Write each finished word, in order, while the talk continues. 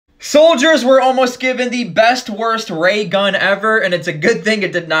Soldiers were almost given the best worst ray gun ever, and it's a good thing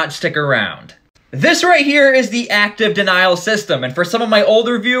it did not stick around. This right here is the active denial system, and for some of my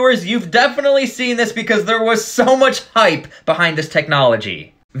older viewers, you've definitely seen this because there was so much hype behind this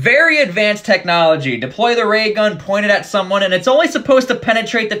technology. Very advanced technology. Deploy the ray gun pointed at someone, and it's only supposed to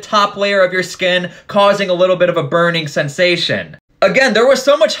penetrate the top layer of your skin, causing a little bit of a burning sensation. Again, there was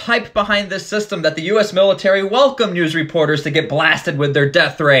so much hype behind this system that the US military welcomed news reporters to get blasted with their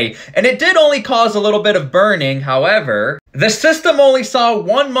death ray, and it did only cause a little bit of burning. However, the system only saw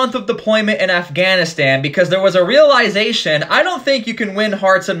 1 month of deployment in Afghanistan because there was a realization, I don't think you can win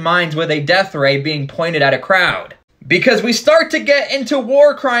hearts and minds with a death ray being pointed at a crowd. Because we start to get into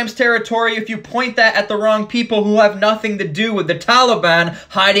war crimes territory if you point that at the wrong people who have nothing to do with the Taliban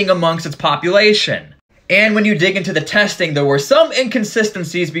hiding amongst its population. And when you dig into the testing, there were some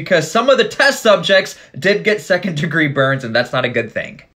inconsistencies because some of the test subjects did get second-degree burns, and that's not a good thing.